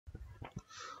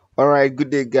All right, good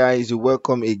day, guys.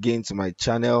 Welcome again to my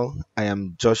channel. I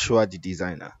am Joshua, the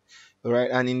designer. All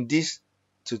right, and in this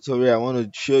tutorial, I want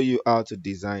to show you how to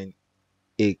design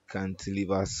a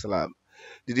cantilever slab.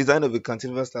 The design of a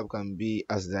cantilever slab can be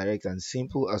as direct and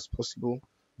simple as possible,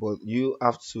 but you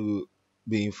have to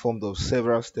be informed of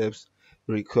several steps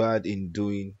required in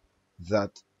doing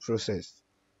that process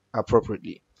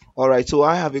appropriately. All right, so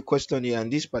I have a question here,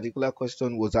 and this particular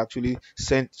question was actually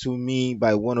sent to me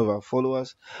by one of our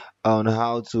followers on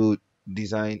how to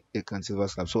design a cantilever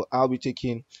slab. So I'll be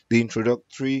taking the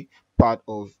introductory part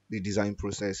of the design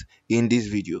process in this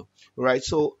video. All right,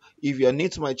 so if you're new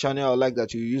to my channel, I'd like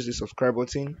that you use the subscribe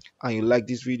button and you like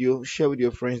this video, share with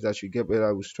your friends that you get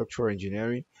better with structural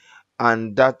engineering,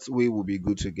 and that way we'll be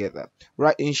good together.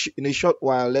 Right, in a short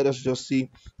while, let us just see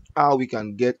how we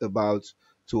can get about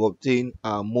to obtain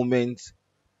a moment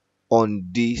on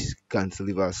this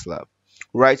cantilever slab.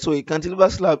 Right, so a cantilever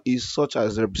slab is such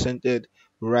as represented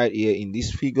right here in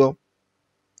this figure,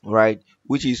 right,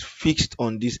 which is fixed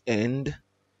on this end,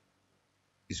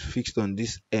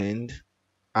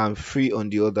 and free on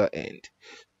the other end.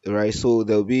 Right, so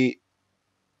there'll be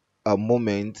a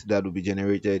moment that will be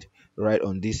generated right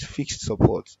on this fixed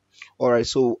support. All right,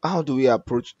 so how do we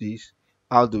approach this?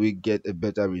 How do we get a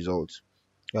better result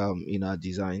in our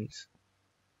designs?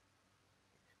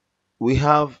 We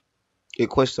have a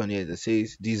question here that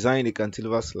says design a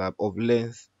cantilever slab of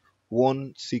length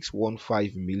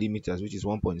 1615 millimeters, which is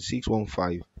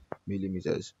 1.615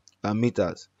 millimeters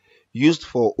meters, used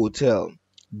for hotel.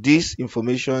 This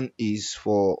information is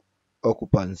for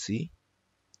occupancy.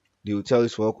 The hotel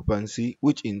is for occupancy,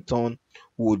 which in turn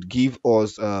would give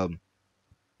us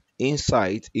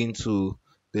insight into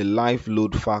the life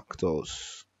load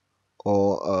factors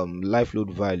or life load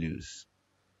values,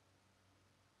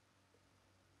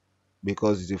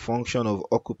 because it's a function of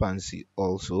occupancy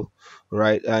also,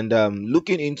 right? And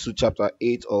looking into chapter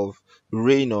 8 of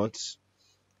Reynolds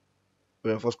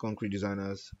Reinforced Concrete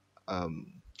Designers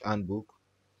handbook,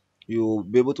 you'll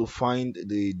be able to find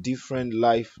the different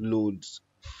life loads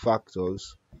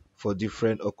factors for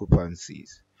different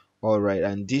occupancies. All right,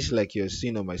 and this, like you're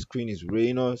seeing on my screen, is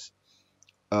Reynolds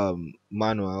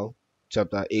manual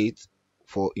chapter 8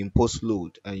 for imposed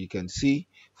load, and you can see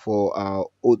for our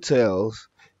hotels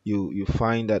you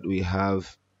find that we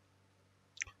have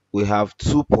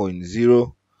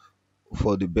 2.0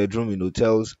 for the bedroom in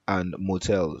hotels and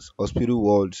motels, hospital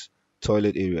wards,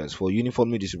 toilet areas. For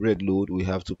uniformly distributed load we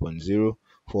have 2.0.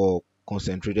 For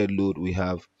concentrated load we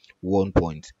have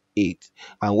 1.8.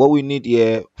 And what we need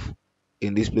here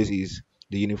in this place is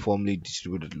the uniformly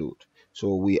distributed load.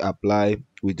 So we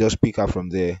just pick up from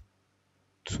there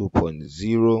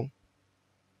 2.0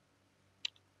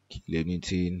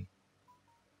 kilonewton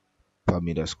per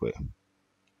meter square.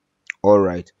 All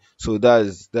right, so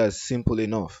that's simple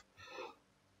enough.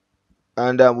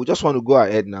 And we just want to go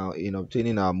ahead now in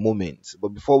obtaining our moment. But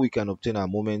before we can obtain our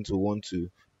moment, we want to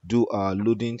do our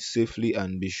loading safely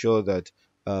and be sure that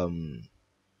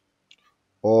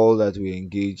all that we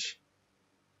engage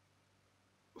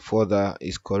further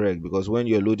is correct, because when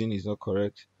your loading is not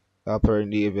correct,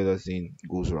 apparently every other thing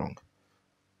goes wrong.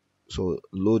 So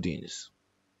loadings,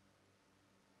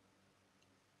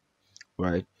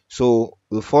 right? So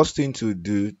the first thing to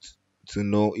do to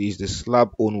know is the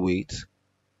slab own weight.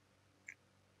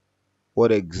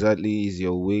 What exactly is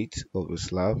your weight of the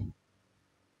slab?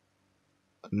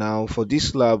 Now for this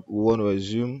slab we want to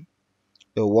assume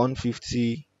a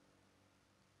 150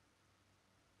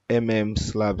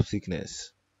 slab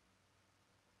thickness.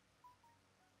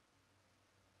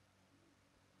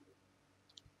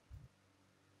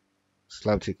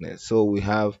 So we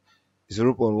have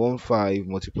 0.15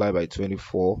 multiplied by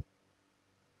 24,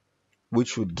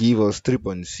 which would give us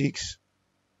 3.6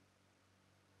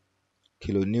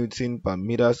 kilonewton per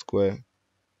meter square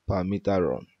per meter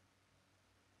run.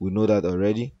 We know that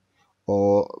already,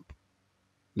 or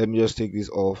let me just take this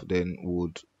off, then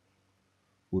would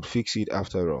fix it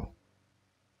after all.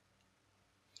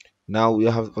 Now we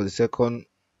have for the second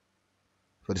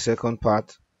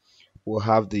part, we'll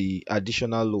have the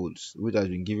additional loads, which has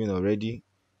been given already.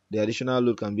 The additional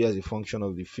load can be as a function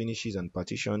of the finishes and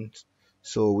partitions,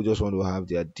 so we just want to have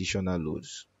the additional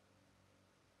loads.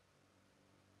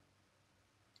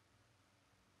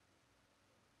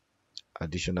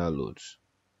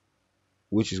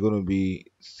 Which is going to be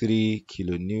 3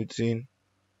 kilonewton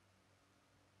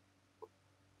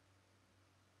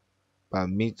per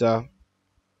meter,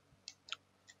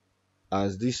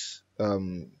 as this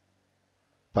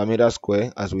per meter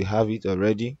square, as we have it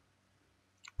already,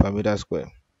 per meter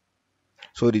square.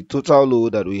 So the total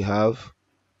load that we have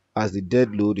as the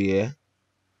dead load here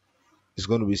is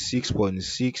going to be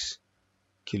 6.6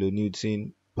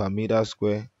 kilonewton per meter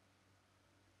square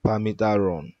per meter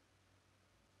run.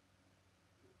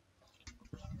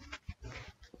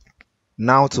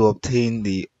 Now to obtain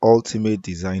the ultimate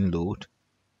design load,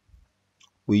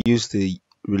 we use the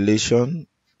relation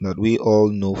that we all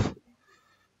know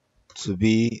to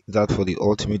be that for the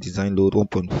ultimate design load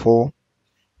 1.4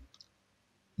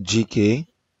 GK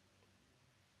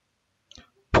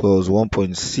plus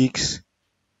 1.6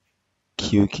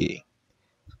 QK.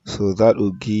 So that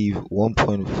will give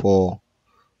 1.4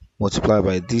 multiplied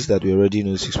by this that we already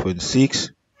know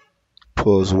 6.6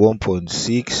 plus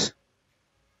 1.6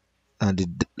 and the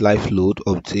life load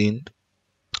obtained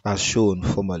as shown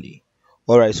formally.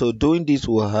 Alright, so doing this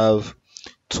we'll have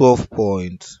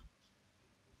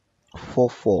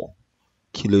 12.44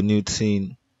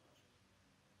 kilonewton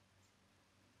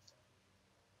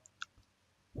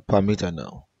per meter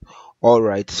now.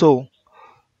 Alright, so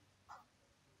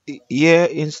here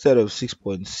instead of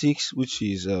 6.6, which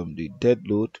is the dead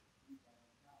load,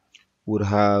 would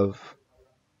have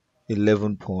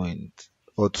 11 point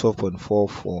or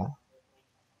 12.44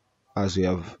 as we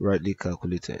have rightly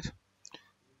calculated.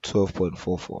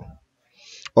 12.44.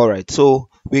 Alright, so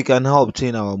we can now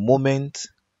obtain our moment,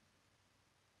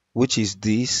 which is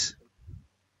this.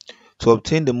 To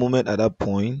obtain the moment at that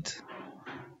point,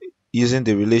 using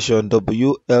the relation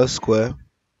WL square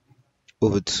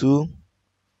over 2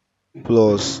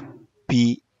 plus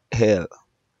PL.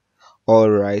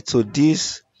 Alright, so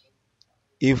this,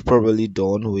 if properly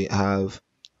done, we have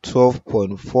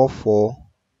 12.44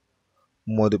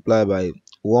 multiplied by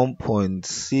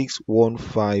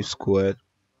 1.615 squared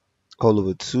all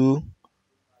over 2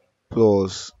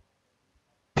 plus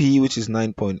P, which is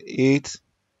 9.8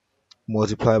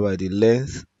 multiplied by the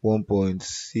length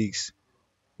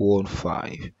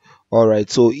 1.615. Alright,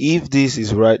 so if this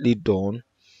is rightly done,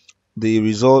 the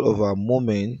result of our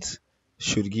moment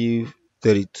should give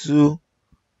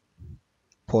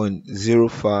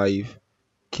 32.05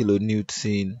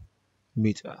 kilonewton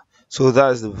meter. So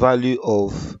that's the value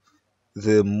of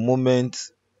the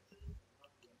moment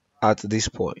at this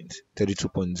point,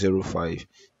 32.05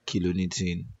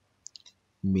 kilonewton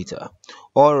meter.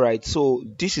 Alright, so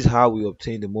this is how we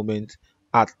obtain the moment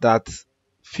at that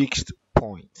fixed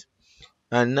point.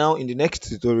 And now in the next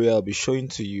tutorial I'll be showing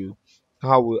to you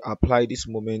how we apply this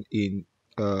moment in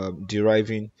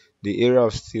deriving the area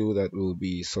of steel that will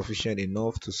be sufficient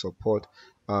enough to support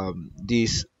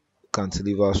this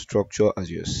cantilever structure as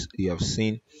you have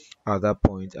seen at that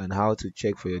point, and how to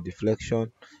check for your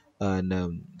deflection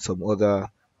and some other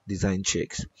design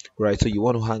checks. Right, so you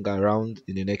want to hang around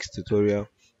in the next tutorial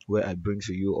where I bring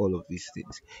to you all of these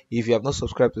things. If you have not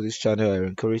subscribed to this channel, I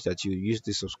encourage that you use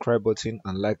the subscribe button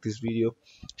and like this video,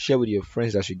 share with your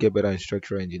friends that should get better in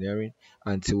structural engineering.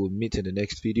 Until we meet in the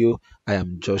next video, I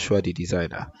am Joshua the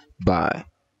Designer. Bye.